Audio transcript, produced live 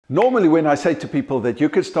Normally, when I say to people that you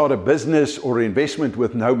can start a business or investment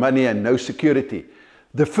with no money and no security,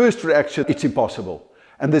 the first reaction, it's impossible.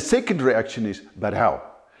 And the second reaction is, but how?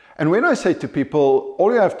 And when I say to people,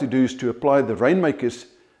 all you have to do is to apply the Rainmaker's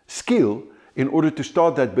skill in order to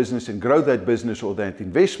start that business and grow that business or that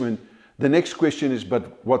investment, the next question is,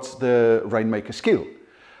 but what's the Rainmaker skill?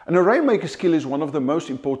 And a Rainmaker skill is one of the most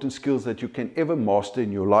important skills that you can ever master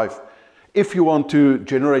in your life. If you want to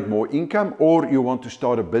generate more income, or you want to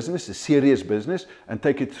start a business, a serious business, and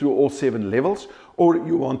take it through all 7 levels, or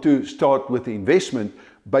you want to start with the investment,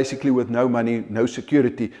 basically with no money, no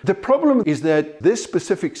security. The problem is that this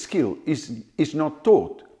specific skill is not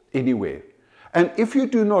taught anywhere. And if you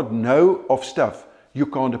do not know of stuff, you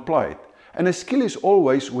can't apply it. And a skill is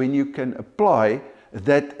always when you can apply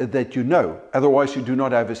that you know. Otherwise, you do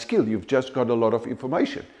not have a skill. You've just got a lot of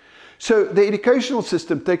information. So the educational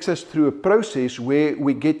system takes us through a process where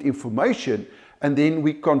we get information and then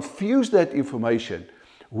we confuse that information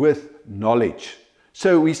with knowledge.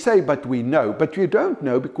 So we say, but we know, but you don't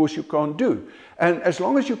know because you can't do. And as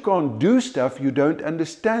long as you can't do stuff, you don't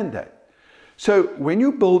understand that. So when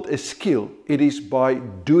you build a skill, it is by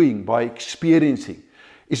doing, by experiencing.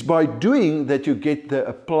 It's by doing that you get the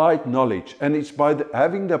applied knowledge. And it's by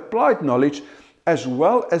having the applied knowledge as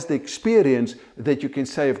well as the experience that you can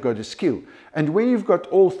say you've got a skill. And when you've got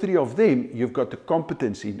all 3 of them, you've got the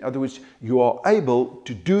competency. In other words, you are able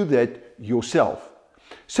to do that yourself.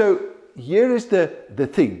 So here is the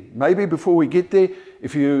thing. Maybe before we get there,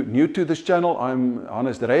 if you're new to this channel, I'm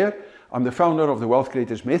Dreyer. I'm the founder of the Wealth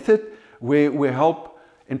Creators Method, where we help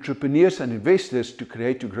entrepreneurs and investors to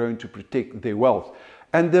create, to grow, and to protect their wealth.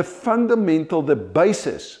 And the fundamental, the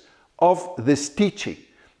basis of this teaching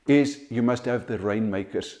is you must have the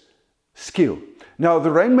Rainmaker's skill. Now, the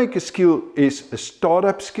Rainmaker skill is a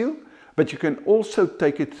startup skill, but you can also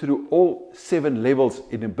take it through all 7 levels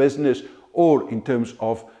in a business or in terms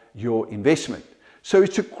of your investment. So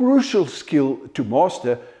it's a crucial skill to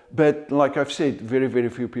master, but like I've said, very, very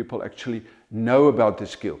few people actually know about the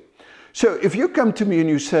skill. So if you come to me and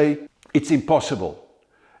you say, it's impossible,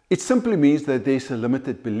 it simply means that there's a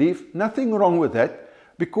limited belief. Nothing wrong with that,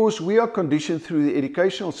 because we are conditioned through the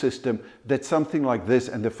educational system that something like this,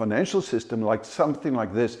 and the financial system like something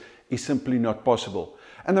like this, is simply not possible.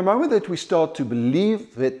 And the moment that we start to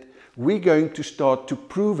believe that, we're going to start to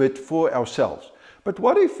prove it for ourselves. But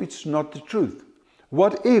what if it's not the truth?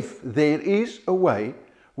 What if there is a way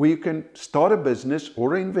where you can start a business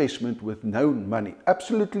or an investment with no money,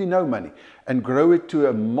 absolutely no money, and grow it to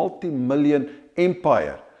a multi-million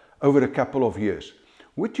empire over a couple of years?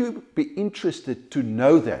 Would you be interested to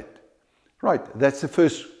know that? Right, that's the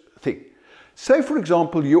first thing. Say, for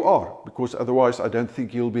example, you are, because otherwise I don't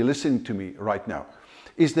think you'll be listening to me right now.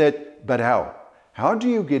 Is that, but how? How do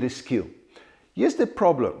you get a skill? Here's the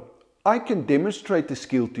problem. I can demonstrate the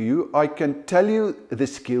skill to you. I can tell you the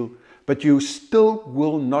skill, but you still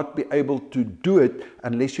will not be able to do it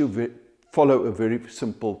unless you follow a very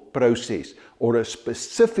simple process or a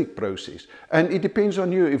specific process. And it depends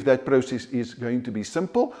on you if that process is going to be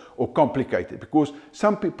simple or complicated, because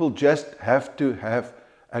some people just have to have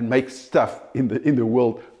and make stuff in the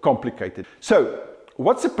world complicated. So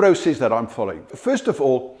what's the process that I'm following? First of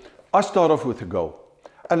all, I start off with a goal.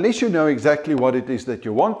 Unless you know exactly what it is that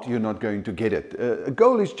you want, you're not going to get it. A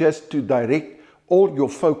goal is just to direct all your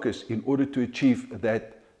focus in order to achieve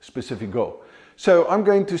that specific goal. So I'm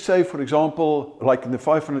going to say, for example, like in the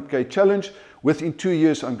 500K challenge, within 2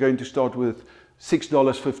 years, I'm going to start with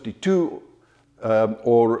 $6.52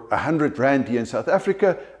 or 100 Rand here in South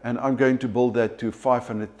Africa, and I'm going to build that to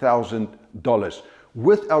 $500,000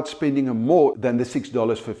 without spending more than the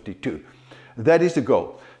 $6.52. That is the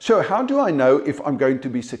goal. So how do I know if I'm going to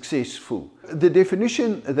be successful? The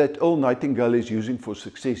definition that Earl Nightingale is using for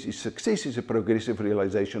success is a progressive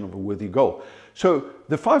realization of a worthy goal. So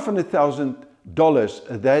the $500,000,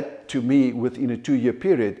 that to me within a 2-year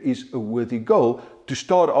period is a worthy goal to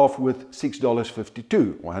start off with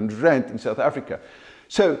 $6.52, 100 Rand in South Africa.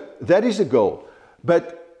 So that is a goal,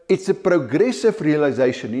 but it's a progressive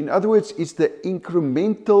realization. In other words, it's the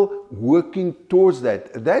incremental working towards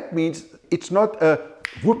that. That means it's not a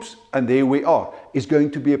whoops, and there we are. It's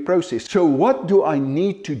going to be a process. So what do I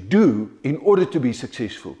need to do in order to be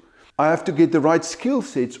successful? I have to get the right skill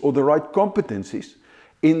sets or the right competencies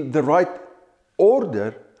in the right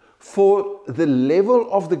order for the level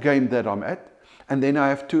of the game that I'm at, and then I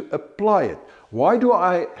have to apply it. Why do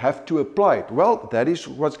I have to apply it? Well, that is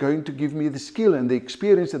what's going to give me the skill and the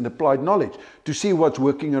experience and the applied knowledge to see what's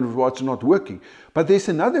working and what's not working. But there's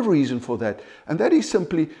another reason for that, and that is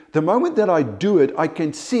simply the moment that I do it, I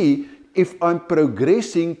can see if I'm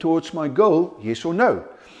progressing towards my goal, yes or no.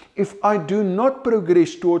 If I do not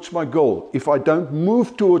progress towards my goal, if I don't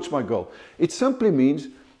move towards my goal, it simply means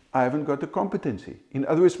I haven't got the competency. In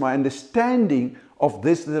other words, my understanding of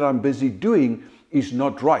this that I'm busy doing is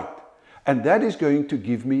not right. And that is going to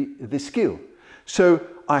give me the skill. So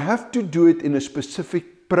I have to do it in a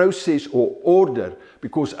specific process or order,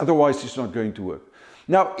 because otherwise it's not going to work.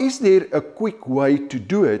 Now, is there a quick way to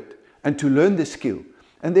do it and to learn the skill?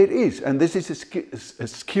 And there is, and this is a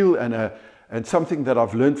skill and something that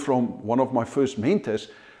I've learned from one of my first mentors,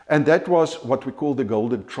 and that was what we call the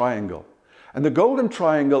golden triangle. And the golden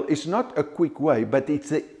triangle is not a quick way, but it's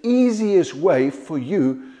the easiest way for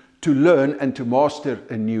you to learn and to master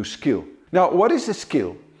a new skill. Now, what is a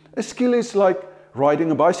skill? A skill is like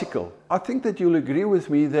riding a bicycle. I think that you'll agree with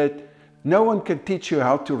me that no one can teach you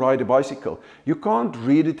how to ride a bicycle. You can't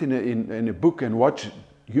read it in a book and watch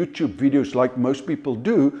YouTube videos like most people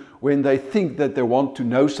do when they think that they want to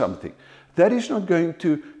know something. That is not going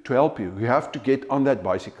to help you. You have to get on that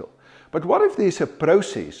bicycle. But what if there's a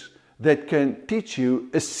process that can teach you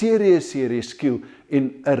a serious skill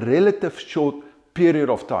in a relative short period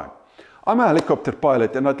of time? I'm a helicopter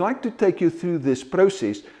pilot, and I'd like to take you through this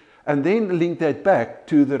process and then link that back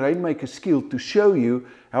to the Rainmaker skill to show you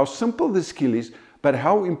how simple the skill is, but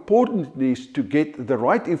how important it is to get the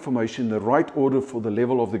right information, the right order for the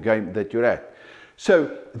level of the game that you're at.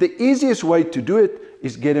 So the easiest way to do it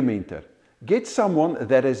is get a mentor. Get someone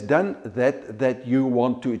that has done that you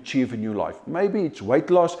want to achieve in your life. Maybe it's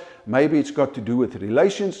weight loss, maybe it's got to do with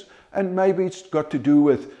relations, and maybe it's got to do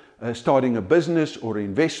with starting a business or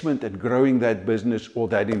investment and growing that business or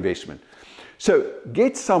that investment. So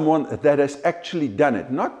get someone that has actually done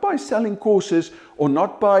it, not by selling courses or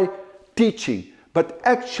not by teaching, but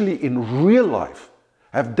actually in real life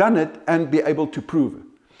have done it and be able to prove it.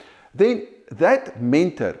 Then that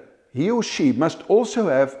mentor, he or she must also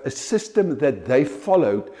have a system that they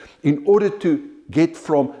followed in order to get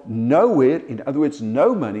from nowhere, in other words,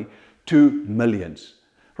 no money, to millions.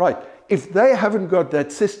 Right? If they haven't got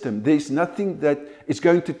that system, there's nothing that is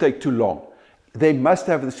going to take too long. They must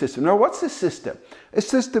have the system. Now, what's the system? A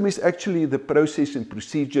system is actually the process and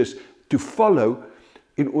procedures to follow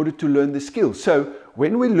in order to learn the skill. So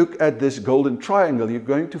when we look at this golden triangle, you're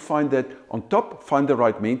going to find that on top, find the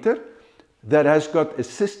right mentor that has got a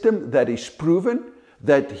system that is proven,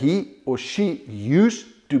 that he or she used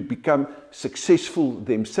to become successful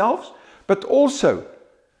themselves, but also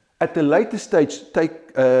at the later stage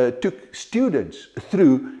took students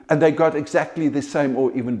through and they got exactly the same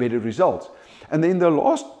or even better results. And then the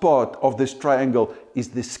last part of this triangle is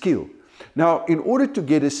the skill. Now, in order to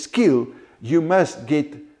get a skill, you must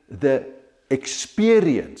get the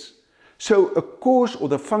experience. So a course, or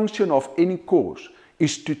the function of any course,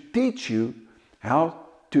 is to teach you how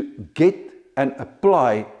to get and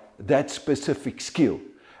apply that specific skill.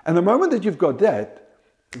 And the moment that you've got that,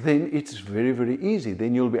 then it's very, very easy.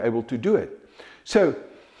 Then you'll be able to do it. So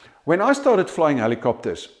when I started flying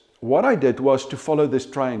helicopters, what I did was to follow this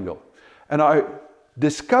triangle. And I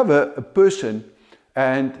discovered a person,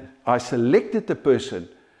 and I selected a person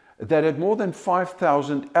that had more than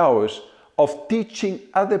 5,000 hours of teaching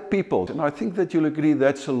other people. And I think that you'll agree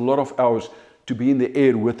that's a lot of hours to be in the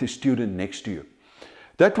air with a student next to you.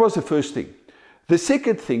 That was the first thing. The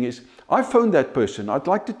second thing is, I found that person. I'd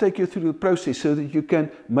like to take you through the process so that you can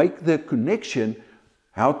make the connection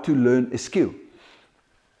how to learn a skill.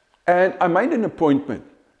 And I made an appointment,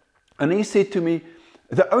 and he said to me,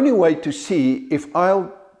 the only way to see if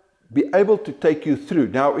I'll be able to take you through.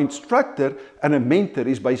 Now, instructor and a mentor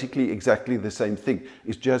is basically exactly the same thing.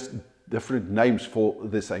 It's just different names for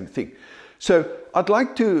the same thing. So I'd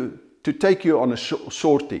like to take you on a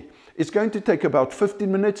sortie. It's going to take about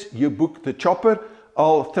 15 minutes. You book the chopper.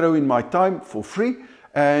 I'll throw in my time for free,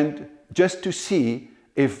 and just to see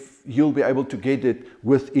if you'll be able to get it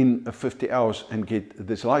within 50 hours and get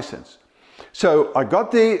this license. So I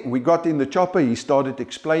got there, we got in the chopper, he started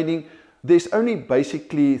explaining. There's only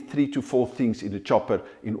basically 3 to 4 things in the chopper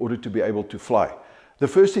in order to be able to fly. The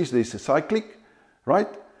first is there's a cyclic, right?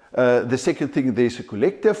 The second thing, there's a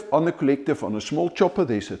collective. On the collective, on a small chopper,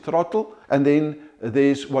 there's a throttle, and then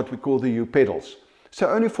there's what we call the U pedals. So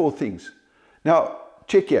only 4 things. Now,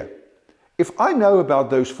 check here. If I know about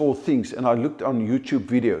those 4 things and I looked on YouTube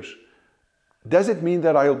videos, does it mean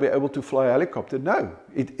that I'll be able to fly a helicopter? No,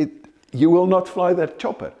 you will not fly that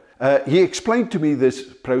chopper. He explained to me this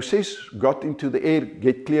process, got into the air,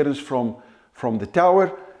 get clearance from the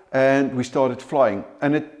tower, and we started flying.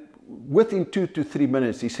 And within 2 to 3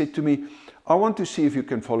 minutes, he said to me, I want to see if you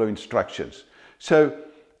can follow instructions. So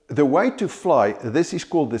the way to fly, this is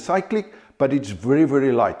called the cyclic, but it's very,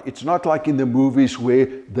 very light. It's not like in the movies where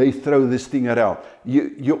they throw this thing around.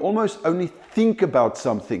 You almost only think about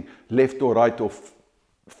something, left or right or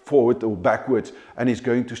forward or backwards, and it's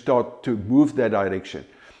going to start to move that direction.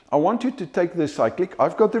 I want you to take the cyclic.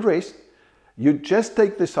 I've got the rest. You just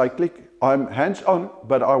take the cyclic. I'm hands-on,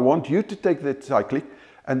 but I want you to take the cyclic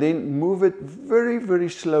and then move it very, very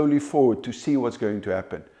slowly forward to see what's going to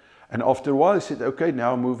happen. And after a while, I said, okay,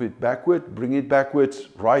 now move it backward, bring it backwards,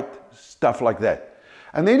 right, stuff like that.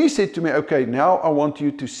 And then he said to me, okay, now I want you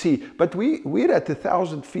to see, but we're at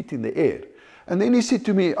 1,000 feet in the air. And then he said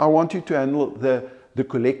to me, I want you to handle the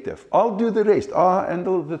collective. I'll do the rest. I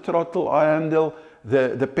handle the throttle, I handle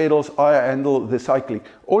the pedals, I handle the cycling.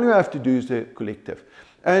 All you have to do is the collective.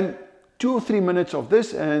 And 2 or 3 minutes of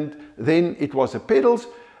this, and then it was the pedals.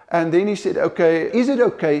 And then he said, okay, is it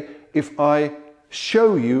okay if I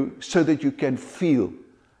show you so that you can feel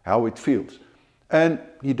how it feels? And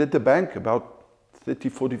he did the bank about 30,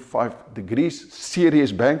 45 degrees,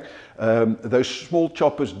 serious bank. Those small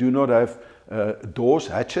choppers do not have doors,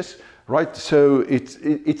 hatches, right? So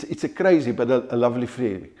it's a crazy but a lovely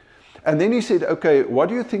feeling. And then he said, okay, what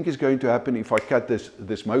do you think is going to happen if I cut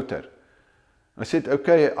this motor? I said,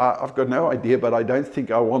 okay, I've got no idea, but I don't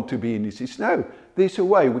think I want to be in this. He says, no, there's a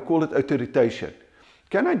way. We call it auto-rotation.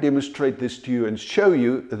 Can I demonstrate this to you and show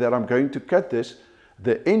you that I'm going to cut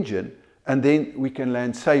the engine, and then we can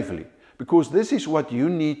land safely? Because this is what you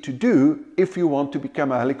need to do if you want to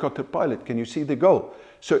become a helicopter pilot. Can you see the goal?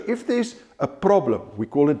 So if there's a problem, we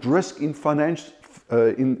call it risk in finance,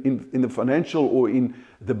 in the financial or in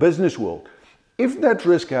the business world. If that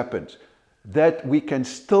risk happens, that we can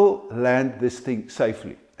still land this thing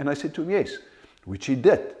safely. And I said to him, yes, which he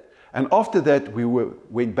did. And after that, we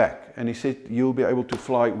went back. And he said, you'll be able to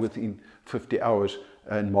fly within 50 hours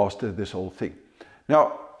and master this whole thing.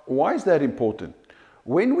 Now, why is that important?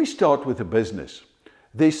 When we start with a business,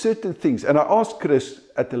 there's certain things. And I asked Chris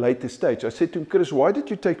at the later stage, I said to him, Chris, why did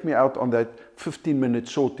you take me out on that 15-minute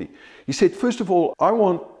sortie? He said, first of all, I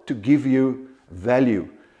want to give you value.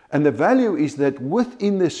 And the value is that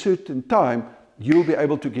within a certain time, you'll be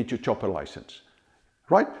able to get your chopper license,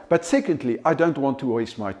 right? But secondly, I don't want to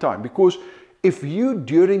waste my time, because if you,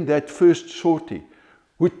 during that first sortie,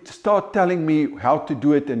 would start telling me how to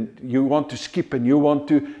do it and you want to skip and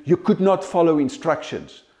you could not follow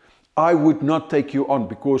instructions, I would not take you on,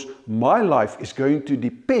 because my life is going to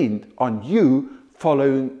depend on you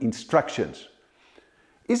following instructions.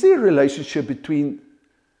 Is there a relationship between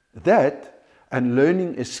that and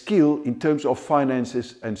learning a skill in terms of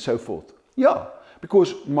finances and so forth? Yeah,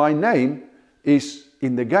 because my name is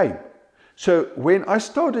in the game. So when I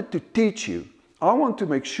started to teach you, I want to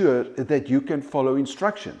make sure that you can follow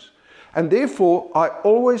instructions. And therefore, I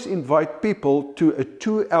always invite people to a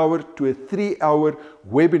 2-hour to a 3-hour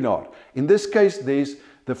webinar. In this case, there's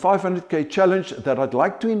the 500K challenge that I'd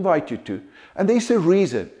like to invite you to. And there's a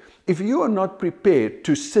reason. If you are not prepared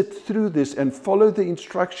to sit through this and follow the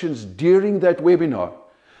instructions during that webinar,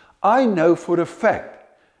 I know for a fact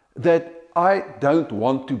that I don't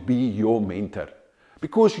want to be your mentor,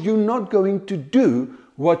 because you're not going to do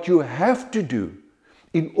what you have to do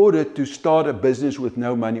in order to start a business with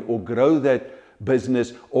no money, or grow that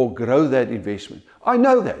business, or grow that investment. I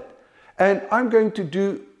know that. And I'm going to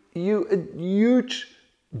do you a huge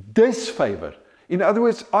disfavor. In other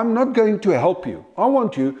words, I'm not going to help you. I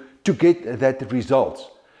want you to get that results.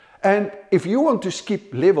 And if you want to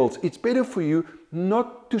skip levels, it's better for you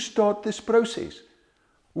not to start this process.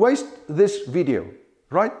 Waste this video,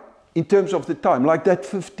 right? In terms of the time, like that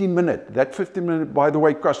 15-minute. That 15-minute, by the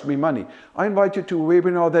way, cost me money. I invite you to a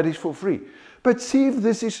webinar that is for free. But see if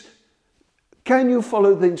this is, can you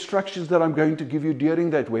follow the instructions that I'm going to give you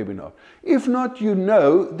during that webinar? If not, you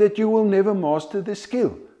know that you will never master the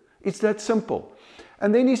skill. It's that simple.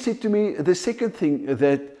 And then he said to me, the second thing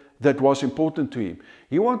that was important to him,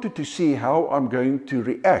 he wanted to see how I'm going to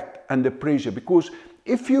react under pressure. Because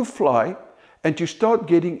if you fly and you start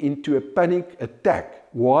getting into a panic attack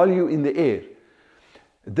while you're in the air,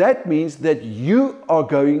 that means that you are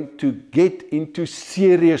going to get into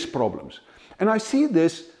serious problems. And I see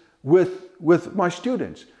this with my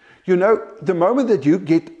students. You know, the moment that you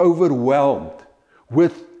get overwhelmed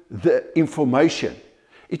with the information,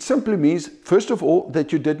 it simply means, first of all,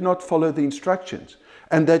 that you did not follow the instructions,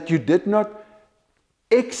 and that you did not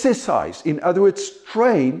exercise, in other words,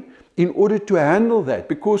 train in order to handle that.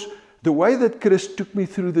 Because the way that Chris took me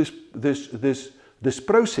through this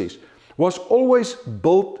process was always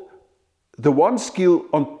built the one skill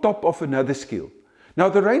on top of another skill. Now,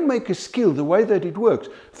 the Rainmaker skill, the way that it works,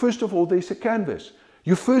 first of all, there's a canvas.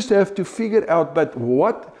 You first have to figure out, but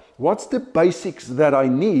what's the basics that I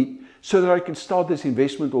need so that I can start this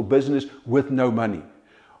investment or business with no money?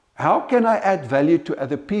 How can I add value to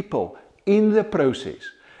other people in the process?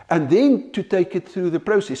 And then to take it through the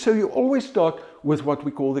process. So you always start with what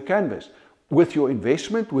we call the canvas. With your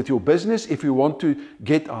investment, with your business, if you want to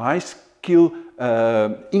get a high skill,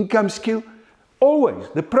 income skill, always,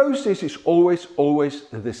 the process is always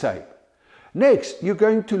the same. Next, you're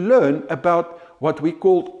going to learn about what we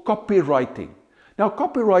call copywriting. Now,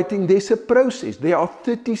 copywriting, there's a process. There are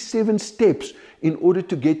 37 steps in order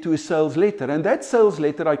to get to a sales letter. And that sales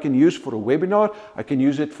letter I can use for a webinar, I can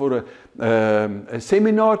use it for a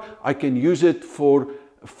seminar, I can use it for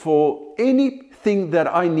anything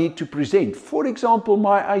that I need to present. For example,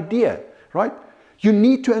 my idea, right? You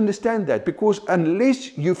need to understand that, because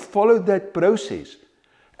unless you follow that process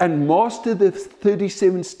and master the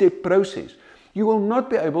 37-step process, you will not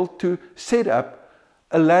be able to set up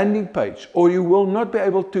a landing page, or you will not be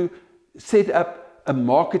able to set up a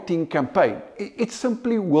marketing campaign. It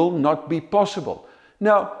simply will not be possible.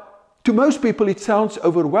 Now, to most people it sounds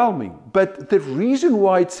overwhelming, but the reason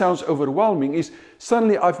why it sounds overwhelming is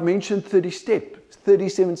suddenly I've mentioned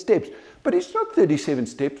 37 steps, but it's not 37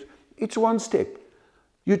 steps, it's one step.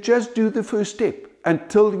 You just do the first step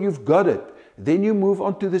until you've got it. Then you move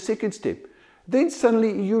on to the second step. Then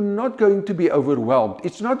suddenly you're not going to be overwhelmed.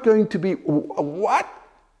 It's not going to be, what?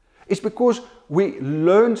 It's because we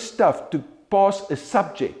learn stuff to pass a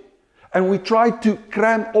subject and we try to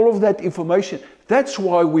cram all of that information. That's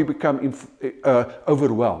why we become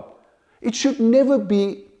overwhelmed. It should never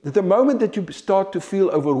be, the moment that you start to feel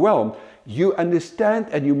overwhelmed, you understand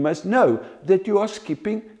and you must know that you are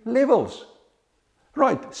skipping levels.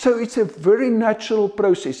 Right, so it's a very natural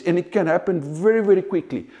process and it can happen very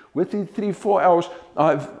quickly. Within 3-4 hours,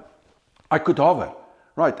 I could hover,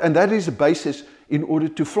 right? And that is the basis in order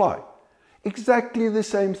to fly. Exactly the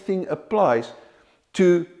same thing applies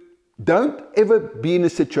to, don't ever be in a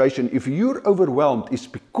situation, if you're overwhelmed, it's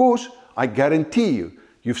because, I guarantee you,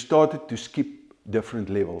 you've started to skip different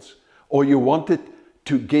levels, or you wanted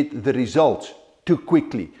to get the results too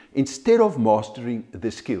quickly, instead of mastering the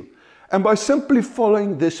skill. And by simply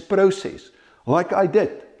following this process, like I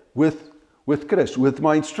did with Chris, with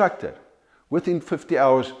my instructor, within 50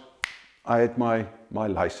 hours, I had my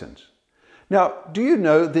license. Now, do you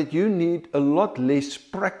know that you need a lot less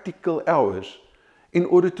practical hours in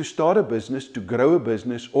order to start a business, to grow a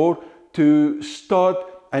business, or to start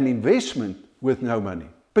an investment with no money?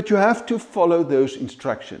 But you have to follow those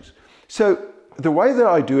instructions. So the way that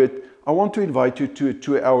I do it, I want to invite you to a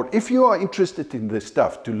 2-hour, if you are interested in this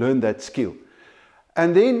stuff, to learn that skill.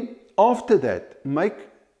 And then after that, make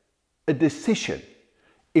a decision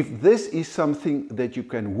if this is something that you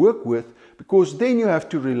can work with, because then you have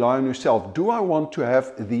to rely on yourself. Do I want to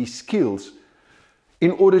have these skills in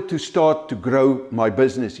order to start to grow my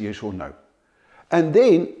business, yes or no? And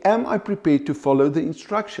then, am I prepared to follow the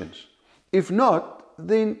instructions? If not,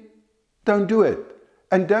 then don't do it.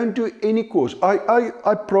 And don't do any course.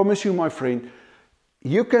 I promise you, my friend,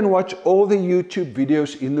 you can watch all the YouTube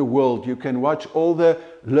videos in the world. You can watch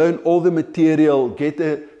learn all the material, get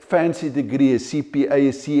a fancy degree, a CPA,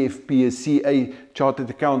 a CFP, a CA, Chartered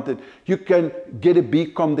Accountant. You can get a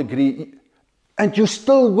BCom degree. And you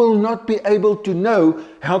still will not be able to know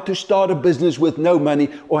how to start a business with no money,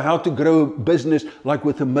 or how to grow a business like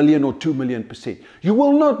with 1 million or 2 million%. You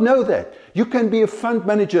will not know that. You can be a fund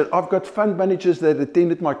manager. I've got fund managers that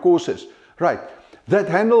attended my courses, right, that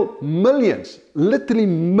handle millions, literally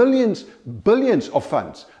millions, billions of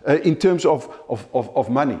funds in terms of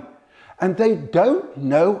money. And they don't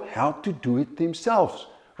know how to do it themselves,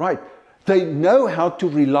 right? They know how to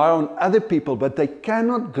rely on other people, but they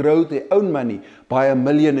cannot grow their own money by 1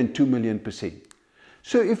 million and 2 million%.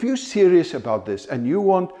 So if you're serious about this and you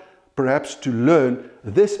want perhaps to learn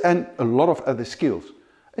this and a lot of other skills,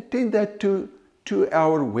 attend that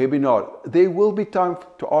 2-hour webinar. There will be time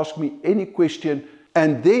to ask me any question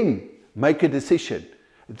and then make a decision.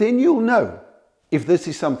 Then you'll know if this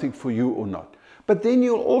is something for you or not. But then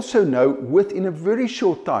you'll also know within a very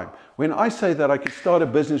short time, when I say that I can start a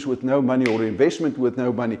business with no money, or investment with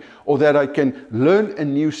no money, or that I can learn a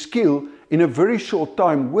new skill in a very short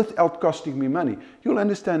time without costing me money, you'll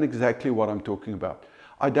understand exactly what I'm talking about.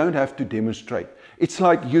 I don't have to demonstrate. It's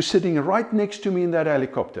like you're sitting right next to me in that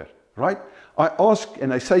helicopter, right? I ask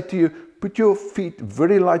and I say to you, put your feet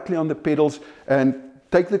very lightly on the pedals and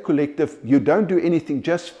take the collective. You don't do anything,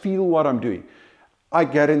 just feel what I'm doing. I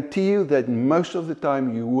guarantee you that most of the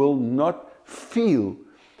time you will not feel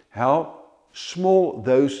how small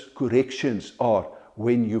those corrections are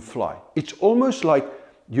when you fly. It's almost like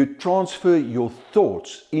you transfer your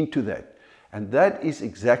thoughts into that. And that is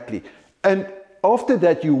exactly, and after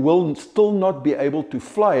that, you will still not be able to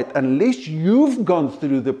fly it unless you've gone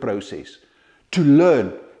through the process to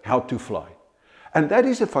learn how to fly. And that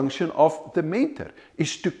is a function of the mentor,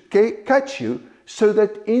 is to catch you so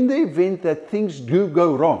that in the event that things do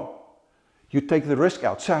go wrong, you take the risk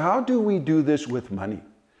out. So how do we do this with money?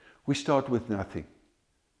 We start with nothing.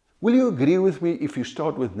 Will you agree with me? If you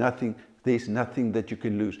start with nothing, there's nothing that you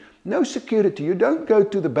can lose. No security. You don't go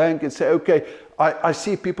to the bank and say, okay, I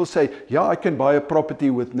see people say, yeah, I can buy a property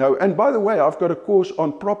with no, and by the way, I've got a course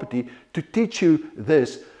on property to teach you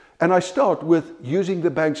this. And I start with using the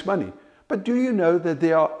bank's money. But do you know that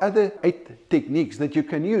there are other 8 techniques that you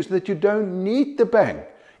can use, that you don't need the bank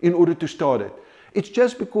in order to start it? It's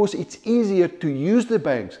just because it's easier to use the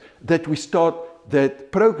banks that we start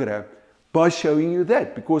that program by showing you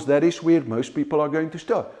that, because that is where most people are going to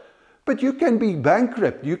start. But you can be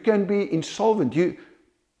bankrupt, you can be insolvent,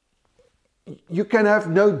 you can have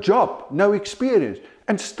no job, no experience,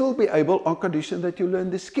 and still be able, on condition that you learn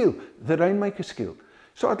the skill, the Rainmaker skill.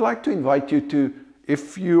 So I'd like to invite you to,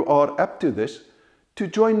 if you are up to this, to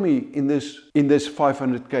join me in this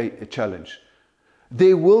 500K challenge.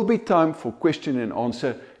 There will be time for question and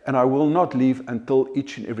answer, and I will not leave until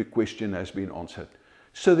each and every question has been answered,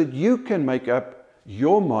 so that you can make up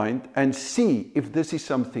your mind and see if this is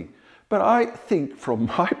something. But I think, from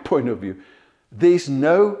my point of view,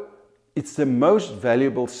 it's the most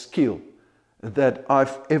valuable skill that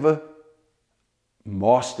I've ever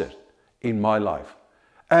mastered in my life.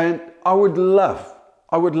 And I would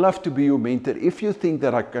love to be your mentor if you think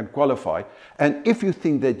that I can qualify, and if you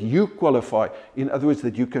think that you qualify, in other words,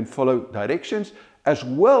 that you can follow directions, as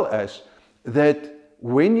well as that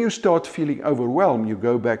when you start feeling overwhelmed, you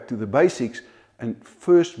go back to the basics and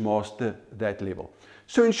first master that level.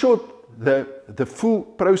 So in short, the full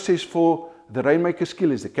process for the Rainmaker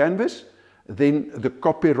skill is the canvas, then the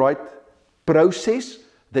copyright process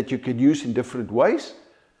that you can use in different ways.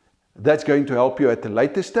 That's going to help you at the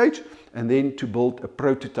later stage, and then to build a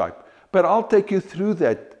prototype. But I'll take you through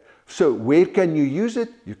that. So where can you use it?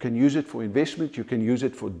 You can use it for investment, you can use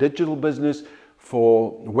it for digital business,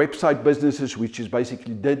 for website businesses, which is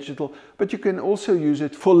basically digital, but you can also use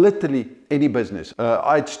it for literally any business.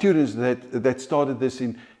 I had students that started this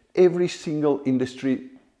in every single industry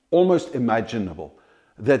almost imaginable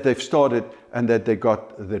that they've started and that they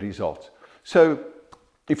got the results. So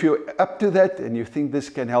if you're up to that and you think this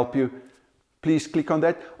can help you, please click on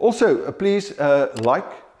that. Also, please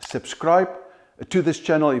like, subscribe to this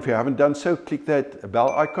channel. If you haven't done so, click that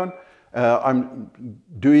bell icon. I'm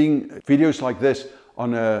doing videos like this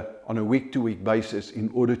on a week-to-week basis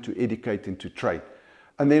in order to educate and to train.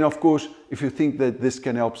 And then, of course, if you think that this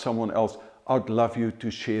can help someone else, I'd love you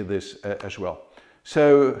to share this as well.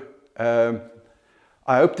 So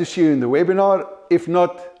I hope to see you in the webinar. If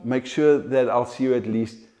not, make sure that I'll see you at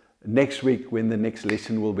least next week when the next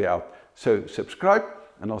lesson will be out. So subscribe,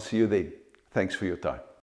 and I'll see you then. Thanks for your time.